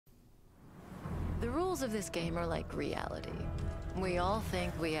rules of this game are like reality. We all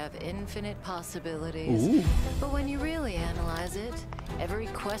think we have infinite possibilities. Ooh. But when you really analyze it, every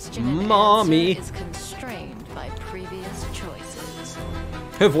question and Mommy. answer is constrained by previous choices.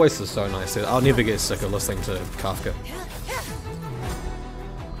 Her voice is so nice. I'll never get sick of listening to KAFKA.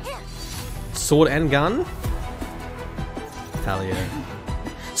 Sword and gun? Hell yeah.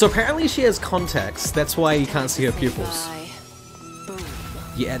 So apparently she has contacts. That's why you can't see her pupils.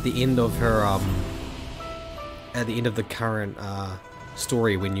 Yeah, at the end of her at the end of the current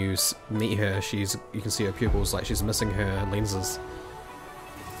story, when you meet her, you can see her pupils, like she's missing her lenses.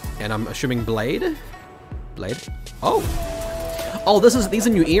 And I'm assuming Blade? Oh! Oh, these are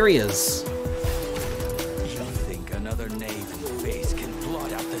new areas. You think another knave in face can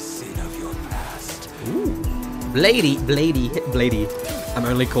blot out the sin of your past? Ooh. Blady. I'm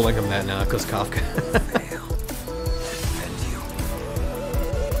only calling him that now because KAFKA.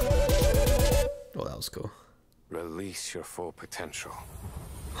 Oh, that was cool. Release your full potential.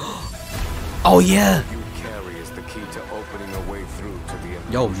 Oh yeah! You carry is the key to opening a way through to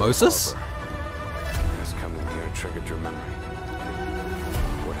the Yo, Moses? This coming here triggered your memory.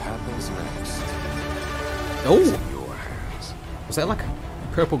 What happens next? Oh! Is in your hands. Was that like a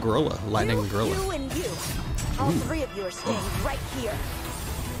purple gorilla? Lightning gorilla? You and you. All three of you are staying right here.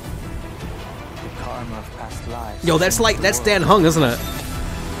 The karma of past lives. Yo, that's Dan Hung, isn't it?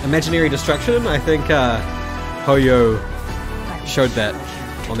 Imaginary Destruction? I think Hoyo showed that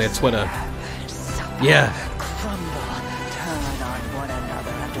on their Twitter. Yeah.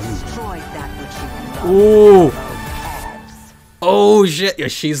 Ooh. Oh shit! Yeah,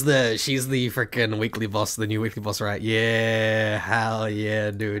 she's the freaking weekly boss, the new weekly boss, right? Yeah, hell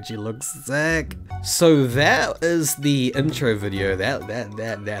yeah, dude, she looks sick. So that is the intro video.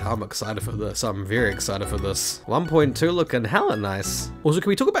 That I'm excited for this. I'm very excited for this. 1.2 looking hella nice. Also, can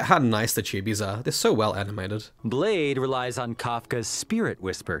we talk about how nice the chibis are? They're so well animated. Blade relies on KAFKA's spirit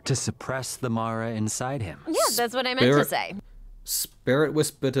whisper to suppress the Mara inside him. Yeah, that's what I meant to say. Spirit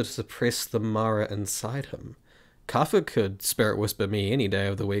whisper to suppress the Mara inside him. KAFKA could spirit whisper me any day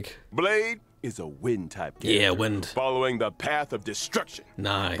of the week. Blade is a wind type character. Yeah, wind. Following the path of destruction.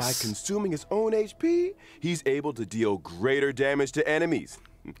 Nice. By consuming his own HP, he's able to deal greater damage to enemies.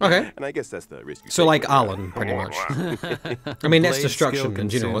 Okay. And I guess that's the risk. So like Arlen, pretty much. I mean, that's destruction in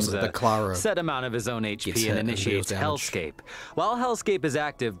general, isn't it? The Clara. Set amount of his own HP and initiates deals Hellscape. While Hellscape is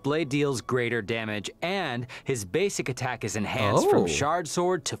active, Blade deals greater damage, and his basic attack is enhanced from Shard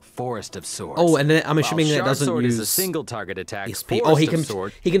Sword to Forest of Swords. Oh, and then I'm assuming that doesn't Sword use is a single target attack. SP. Oh, he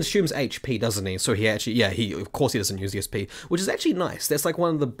consumes HP, doesn't he? So he actually, yeah, of course he doesn't use the SP, which is actually nice. That's like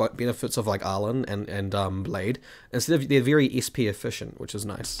one of the benefits of like Arlen and Blade. Instead of they're very SP efficient, which is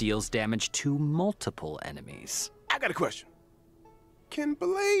nice. Deals damage to multiple enemies. I got a question. Can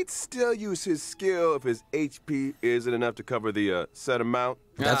Blade still use his skill if his HP isn't enough to cover the set amount?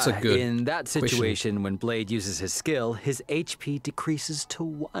 That's a good In that situation, question. when Blade uses his skill, his HP decreases to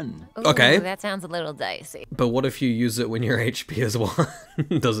 1. Ooh, Okay. That sounds a little dicey. But what if you use it when your HP is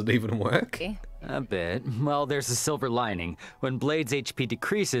 1? Does it even work? A bit. Well, there's a silver lining. When Blade's HP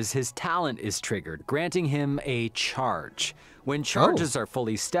decreases, his talent is triggered, granting him a charge. When charges are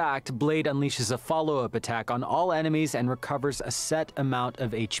fully stacked, Blade unleashes a follow-up attack on all enemies and recovers a set amount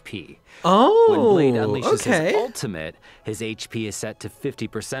of HP. Oh, When Blade unleashes his ultimate, his HP is set to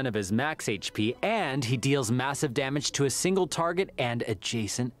 50% of his max HP, and he deals massive damage to a single target and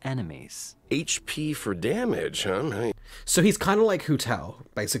adjacent enemies. HP for damage, huh? So he's kind of like Hu Tao,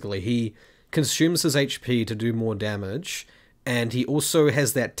 basically. He consumes his HP to do more damage, and he also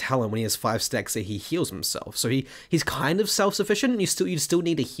has that talent when he has 5 stacks that he heals himself. So he's kind of self-sufficient, and you still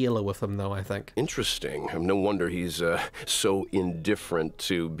need a healer with him, though, I think. Interesting. No wonder he's so indifferent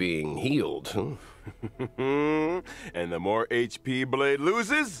to being healed. Huh? And the more HP Blade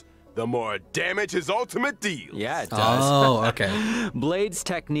loses, the more damage his ultimate deals. Yeah, it does. Oh, okay. Blade's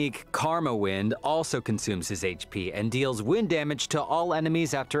technique, Karma Wind, also consumes his HP and deals wind damage to all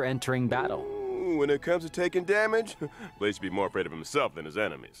enemies after entering battle. When it comes to taking damage, Blade should be more afraid of himself than his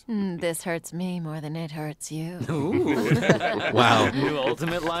enemies. This hurts me more than it hurts you. Wow. New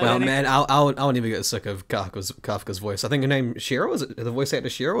ultimate line. Well, man, I'll never get sick of KAFKA's voice. I think her name Shiro, is it the voice actor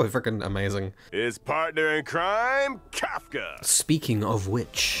Shiro? Freaking amazing. His partner in crime, KAFKA. Speaking of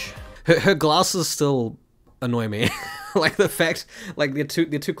which, her glasses still annoy me. Like the fact, like they're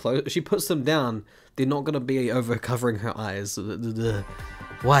too close. She puts them down, they're not gonna be over covering her eyes.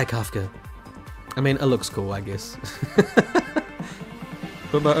 Why KAFKA? I mean, it looks cool, I guess.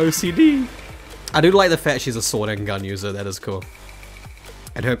 But my OCD. I do like the fact she's a sword and gun user. That is cool.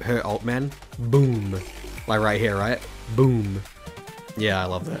 And her ult, man, boom, like right here, right? Boom. Yeah, I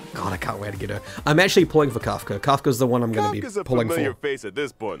love that. God, I can't wait to get her. I'm actually pulling for Kafka. Kafka's the one I'm going to be pulling for. Kafka's a familiar face at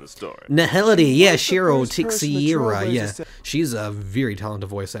this point in the story. Nihility, yeah, Cheryl first person to Tixiera, yeah. trailblaze She's a very talented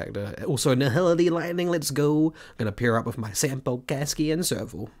voice actor. Also, Nihility Lightning, let's go. Gonna pair up with my Sampo, Kasky, and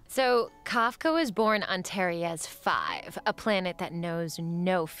Serval. So, Kafka was born on Terias 5, a planet that knows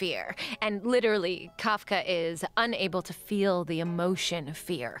no fear. And literally, Kafka is unable to feel the emotion of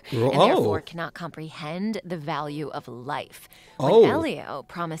fear, and therefore cannot comprehend the value of life. When Elio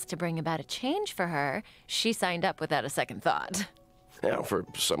promised to bring about a change for her, she signed up without a second thought. Now, for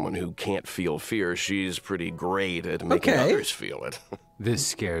someone who can't feel fear, she's pretty great at making others feel it. This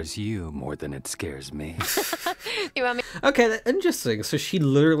scares you more than it scares me. You want me? Okay, that's interesting. So she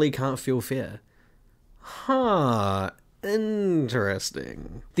literally can't feel fear. Huh.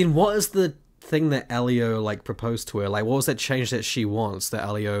 Interesting. Then what is the thing that Elio, like, proposed to her? Like, what was that change that she wants that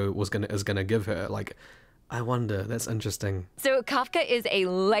Elio is gonna give her? Like, I wonder. That's interesting. So Kafka is a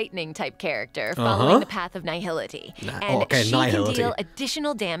lightning type character following the path of nihility. And she can deal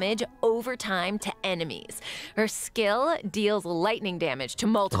additional damage over time to enemies. Her skill deals lightning damage to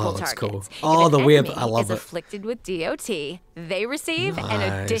multiple targets. Cool. Oh, the whip. I love it. If afflicted with DOT, they receive an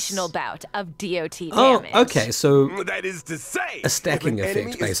additional bout of DOT damage. Oh, okay. So that is to say, a stacking if an effect,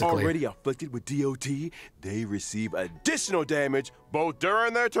 enemy basically. is already afflicted with DOT, they receive additional damage both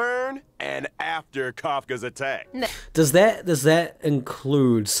during their turn and after Kafka's attack. Does that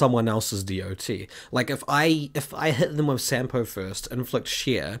include someone else's DOT? Like if I hit them with Sampo first, inflict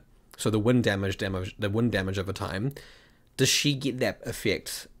shear, so the wind damage over time, does she get that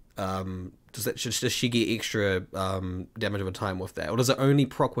effect? Does she get extra damage over time with that, or does it only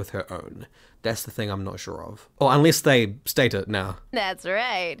proc with her own? That's the thing I'm not sure of. Or unless they state it now. That's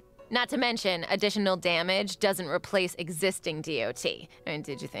right. Not to mention, additional damage doesn't replace existing DOT. I mean,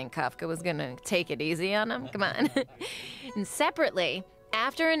 did you think Kafka was gonna take it easy on him? Come on. And separately,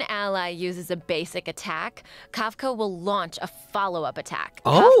 after an ally uses a basic attack, Kafka will launch a follow-up attack.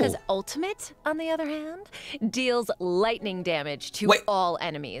 Kafka's ultimate, on the other hand, deals lightning damage to all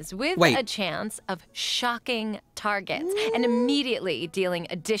enemies with a chance of shocking targets and immediately dealing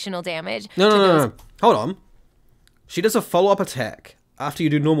additional damage to those. No. Hold on. She does a follow-up attack after you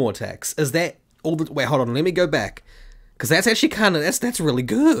do normal attacks. Is that all the... Wait, hold on. Let me go back. Because that's actually kind of... That's really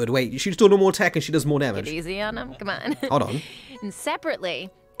good. Wait, she just do a normal attack and she does more damage. Get easy on him. Come on. Hold on. And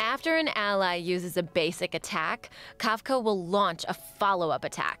separately, after an ally uses a basic attack, Kafka will launch a follow-up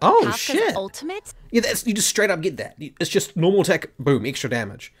attack. Oh, Kafka's shit. ultimate? Yeah, you just straight up get that. It's just normal attack, boom, extra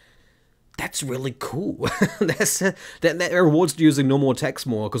damage. That's really cool. that rewards using normal attacks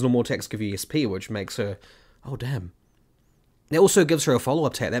more, because normal attacks give you SP, which makes her... Oh, damn. It also gives her a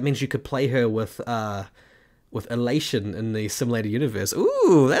follow-up attack. That means you could play her with Elation in the simulated universe.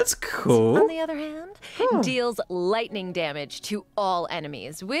 Ooh, that's cool. On the other hand, deals lightning damage to all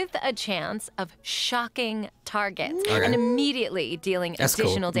enemies with a chance of shocking targets and immediately dealing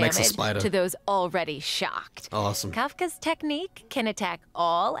additional damage to those already shocked. Awesome. Kafka's technique can attack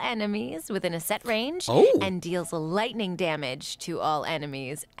all enemies within a set range and deals lightning damage to all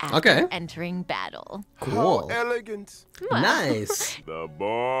enemies after entering battle. Cool. How elegant. Nice. The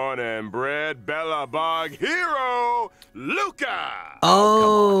born and bred Bellabog hero, Luca!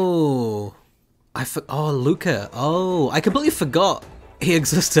 Oh. Luca. Oh, I completely forgot he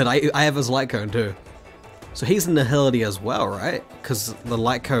existed. I have his light cone too. So he's Nihility as well, right? Because the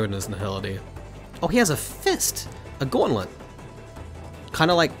light cone is Nihility. Oh, he has a fist. A gauntlet.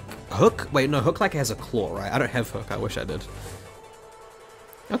 Kind of like Hook. Wait, no, Hook like has a claw, right? I don't have Hook. I wish I did.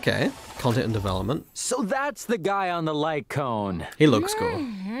 Okay. Content and development. So that's the guy on the light cone. He looks cool.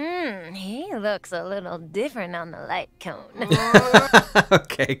 He looks a little different on the light cone.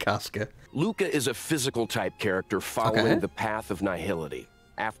 Okay, KAFKA. Luca is a physical type character following the path of nihility.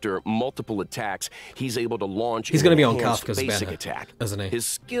 After multiple attacks, he's able to launch He's going to be on enhanced KAFKA's basic banner, attack. isn't he? His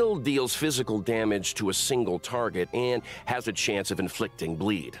skill deals physical damage to a single target and has a chance of inflicting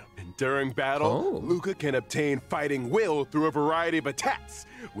bleed. During battle, Luca can obtain fighting will through a variety of attacks.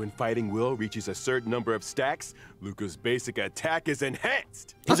 When fighting will reaches a certain number of stacks, Luca's basic attack is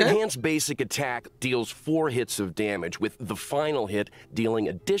enhanced. His enhanced basic attack deals 4 hits of damage, with the final hit dealing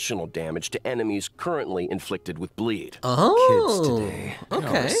additional damage to enemies currently inflicted with bleed. Kids today. No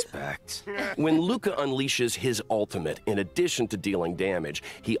respect. When Luca unleashes his ultimate, in addition to dealing damage,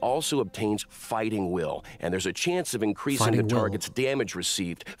 he also obtains fighting will, and there's a chance of increasing the target's damage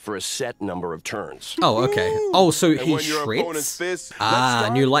received for a set number of turns. Oh, okay. Oh, so he shreds?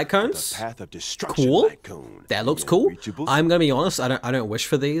 New light cones? Path of destruction Cool. light cone. That looks cool. I'm gonna be honest, I don't wish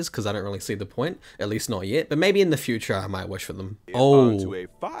for these because I don't really see the point, at least not yet. But maybe in the future I might wish for them. Onto a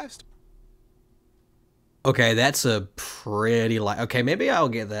 5-star. Okay, that's a pretty light. Okay, maybe I'll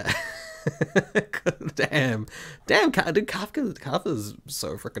get that. Damn, dude, Kafka's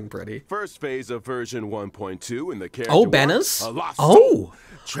so freaking pretty. First phase of version 1.2 in the character. Oh, banners. Oh,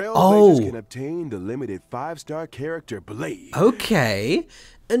 Trailblazers can obtain the limited 5-star character Blade. Okay,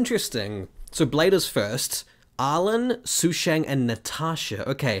 interesting. So Blade is first. Arlen, Sushang, and Natasha.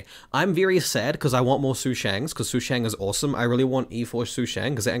 Okay, I'm very sad because I want more Sushangs because Sushang is awesome. I really want E4 Sushang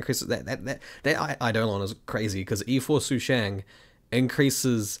because that increases that Eidolon is crazy because E4 Sushang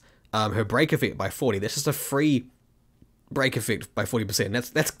increases her break effect by 40. That's just a free break effect by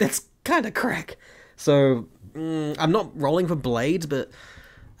 40%. That's kind of crack. So I'm not rolling for Blades, but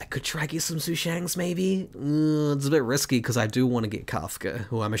I could try get some Sushangs maybe. It's a bit risky because I do want to get KAFKA,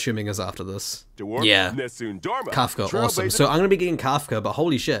 who I'm assuming is after this. Yeah, KAFKA, awesome. So I'm going to be getting KAFKA, but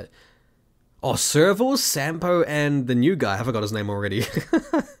holy shit. Oh, Serval, Sampo, and the new guy. I forgot his name already.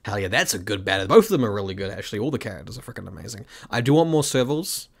 Hell yeah, that's a good battle. Both of them are really good, actually. All the characters are freaking amazing. I do want more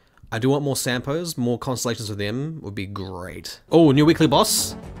Servals. I do want more Sampos. More constellations of them would be great. Oh, new weekly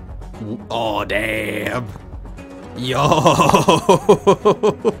boss. Oh, damn. Yo!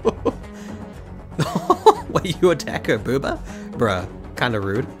 Wait, you attack her, Booba? Bruh, kinda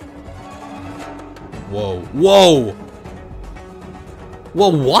rude. Whoa. Whoa! Whoa,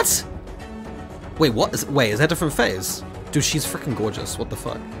 what? Wait, what? Is that a different phase? Dude, she's freaking gorgeous. What the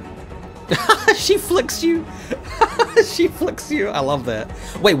fuck? She flicks you! She flicks you. I love that.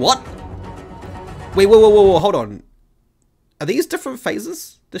 Wait, what? Wait, whoa, hold on. Are these different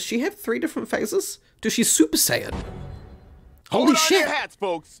phases? Does she have 3 different phases? Does she Super Saiyan? Holy shit! Hats,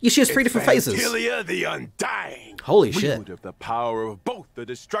 folks. Yeah, she has 3 different phases. Vantillia the Undying. Holy shit! Wield of the power of both the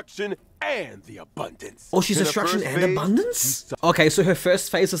destruction and the abundance. Oh, she's destruction and abundance? Okay, so her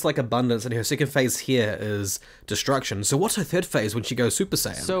first phase is like abundance, and her second phase here is destruction. So what's her third phase when she goes Super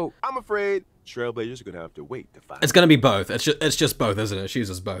Saiyan? So I'm afraid Trailblazers are gonna have to wait to find. It's gonna be both. It's just both, isn't it? She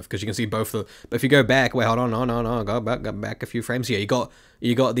uses both because you can see both the. But if you go back, wait, hold on, no, go back a few frames here.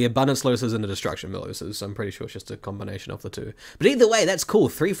 You got the abundance lotuses and the destruction lotuses. So I'm pretty sure it's just a combination of the two. But either way, that's cool.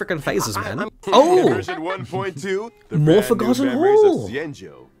 3 freaking phases, man. Oh, version 1.2. More Forgotten Hall.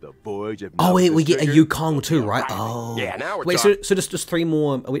 Oh wait, we get a Yukong too, right? Oh, yeah. Now we're wait. So just 3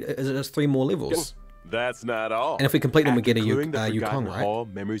 more. Is it just 3 more levels? That's not all. And if we complete them, we get a Yukong, right? Hall,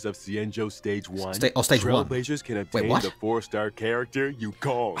 Memories of Xianzhou Stage 1. Stage 1. Trailblazers can obtain the 4-star character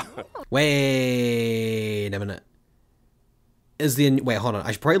Yukong. Wait a minute. Wait, hold on.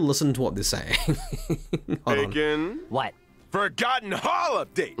 I should probably listen to what they're saying. Bacon. What? Forgotten Hall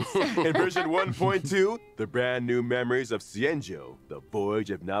updates! In version 1.2, the brand new Memories of Xianzhou, the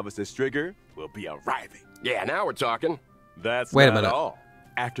Voyage of Novice's Trigger, will be arriving. Yeah, now we're talking. That's Wait a not minute. all.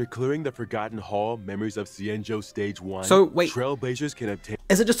 After clearing the Forgotten Hall, Memories of Xianzhou Stage 1, so, wait, Trailblazers can obtain...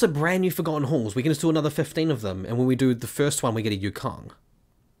 Is it just a brand new Forgotten Halls? We can just do another 15 of them, and when we do the first one, we get a Yukong.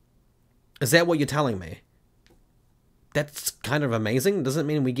 Is that what you're telling me? That's kind of amazing. Doesn't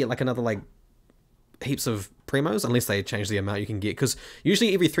mean we get like another like heaps of primos, unless they change the amount you can get. Because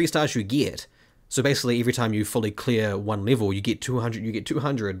usually every 3 stars you get. So basically, every time you fully clear 1 level, you get 200. You get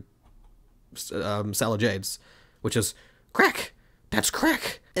 200 Solar Jades, which is crack. That's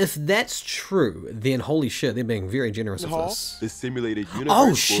crack. If that's true, then holy shit, they're being very generous with this. The simulated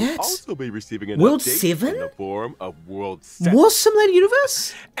universe shit. will also be receiving an World update 7? in the form of World 7. More simulated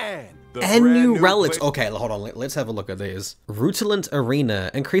universe? And new relics. Okay, hold on. Let's have a look at these. Rutilant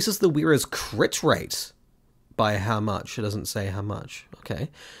Arena increases the wearer's crit rate by how much? It doesn't say how much. Okay.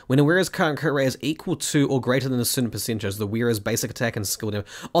 When a wearer's current crit rate is equal to or greater than a certain percentage, the wearer's basic attack and skill damage.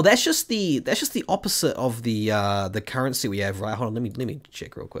 Oh, that's just the opposite of the currency we have, right? Hold on, let me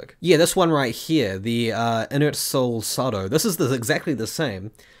check real quick. Yeah, this one right here, the Inert Soul Sado. This is exactly the same,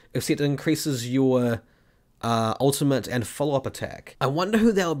 except it increases your ultimate and follow-up attack. I wonder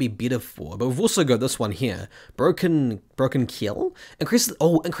who that would be better for, but we've also got this one here. Broken Kill increases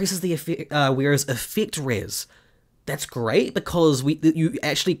the wearer's effect res. That's great because you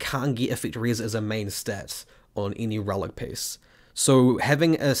actually can't get effect res as a main stat on any relic piece. So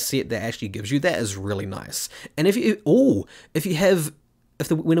having a set that actually gives you that is really nice. And when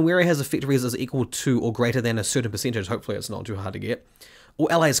a wearer has effect res is equal to or greater than a certain percentage, hopefully it's not too hard to get,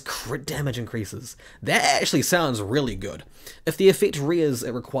 or allies' crit damage increases. That actually sounds really good. If the effect res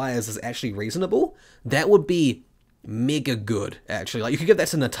it requires is actually reasonable, that would be mega good, actually. Like, you could give that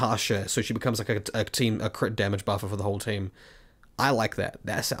to Natasha, so she becomes like a crit damage buffer for the whole team. I like that.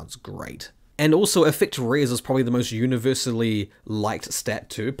 That sounds great. And also, effect res is probably the most universally liked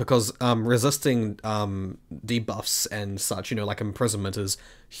stat too, because resisting debuffs and such, like imprisonment, is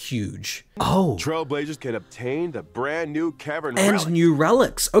huge. Oh. Trailblazers can obtain the brand new cavern and relics. new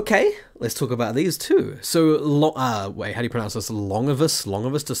relics. Okay, let's talk about these too. So, wait, how do you pronounce this?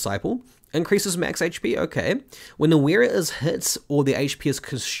 Longivus Disciple. Increases max HP, okay. When the wearer is hit or the HP is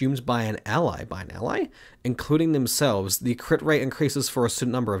consumed by an ally, including themselves, the crit rate increases for a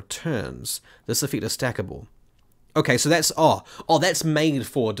certain number of turns. This effect is stackable. Okay, so that's, that's made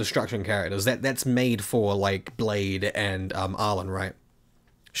for destruction characters. That's made for, like, Blade and Arlen, right?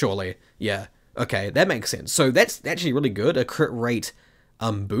 Surely, yeah. Okay, that makes sense. So that's actually really good. A crit rate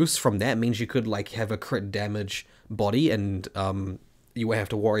boost from that means you could, like, have a crit damage body and, you won't have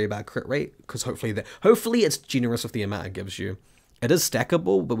to worry about crit rate, because hopefully it's generous with the amount it gives you. It is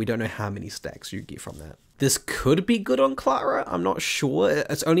stackable, but we don't know how many stacks you get from that. This could be good on Clara, I'm not sure.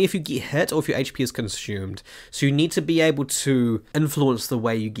 It's only if you get hit or if your HP is consumed. So you need to be able to influence the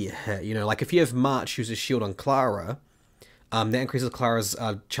way you get hit. You know, like if you have March use a shield on Clara, that increases Clara's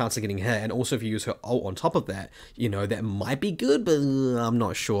chance of getting hit, and also if you use her ult on top of that, you know, that might be good, but I'm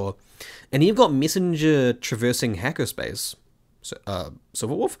not sure. And you've got Messenger traversing hackerspace. So,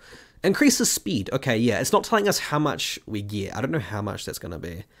 Silverwolf increases speed. Okay, yeah, it's not telling us how much we get. I don't know how much that's gonna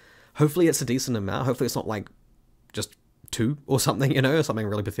be. Hopefully it's a decent amount. Hopefully it's not like just 2 or something, you know, something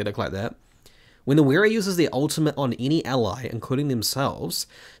really pathetic like that. When the wearer uses their ultimate on any ally, including themselves,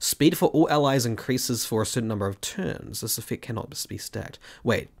 speed for all allies increases for a certain number of turns. This effect cannot be stacked.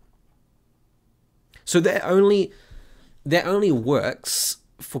 Wait. So that only works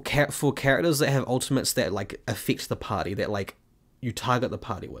for characters that have ultimates that like affect the party, that like you target the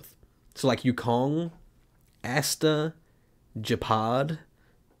party with. So like Yukong, Asta, Japad.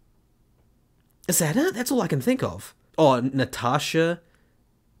 Is that it? That's all I can think of. Oh, Natasha,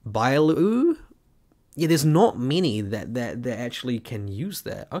 Bailu. Yeah, there's not many that actually can use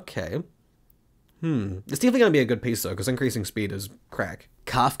that. Okay. It's definitely going to be a good piece though, because increasing speed is crack.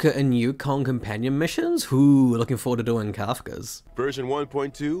 KAFKA and Yukong companion missions? Ooh, looking forward to doing KAFKA's. Version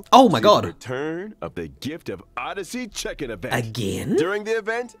 1.2. Oh my god. Return of the Gift of Odyssey check-in event. Again? During the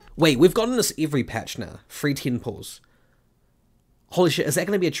event? Wait, we've gotten this every patch now. Free temples. Holy shit, is that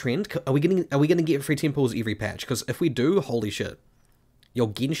going to be a trend? Are we gonna get free temples every patch? Because if we do, holy shit. Yo,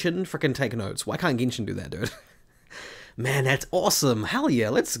 Genshin, freaking take notes. Why can't Genshin do that, dude? Man, that's awesome. Hell yeah,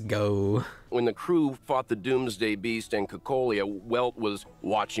 let's go. When the crew fought the Doomsday Beast and Cocolia, Welt was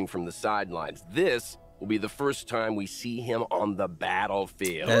watching from the sidelines. This will be the first time we see him on the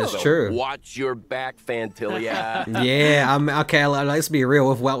battlefield. That's true. Watch your back, Fantilia. Yeah, okay, let's be real.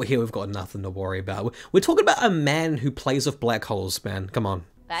 With Welt here, we've got nothing to worry about. We're talking about a man who plays with black holes, man. Come on.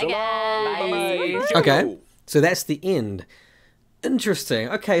 Bye, guys. Okay, so that's the end. Interesting.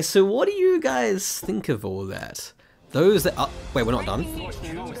 Okay, so what do you guys think of all that? Those that... wait, we're not done?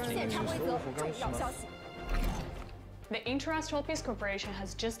 The Interastral Peace Corporation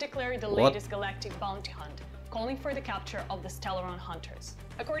has just declared the latest galactic bounty hunt, calling for the capture of the Stellaron Hunters.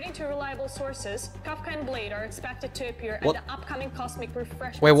 According to reliable sources, KAFKA and Blade are expected to appear at the upcoming Cosmic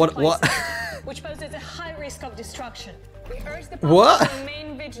Refreshment which poses a high risk of destruction. We urge the public to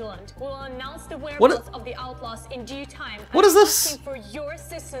remain vigilant. We'll announce the whereabouts of the outlaws in due time. What is this? For your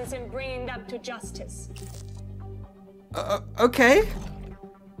assistance in bringing them to justice. Okay.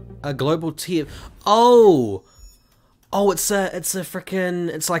 A global tier. Oh, it's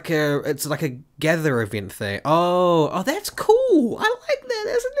like a gather event thing. Oh, that's cool. I like that.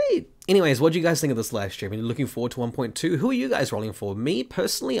 That's neat. Anyways, what do you guys think of this live stream? Are you looking forward to 1.2? Who are you guys rolling for? Me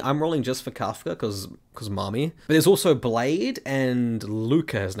personally, I'm rolling just for KAFKA because mommy. But there's also Blade and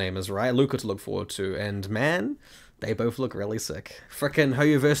Luca. His name is right. Luca to look forward to, and man, they both look really sick. Frickin'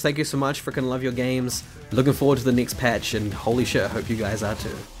 Hoyoverse, thank you so much. Frickin' love your games. Looking forward to the next patch, and holy shit, I hope you guys are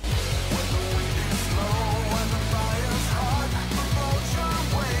too.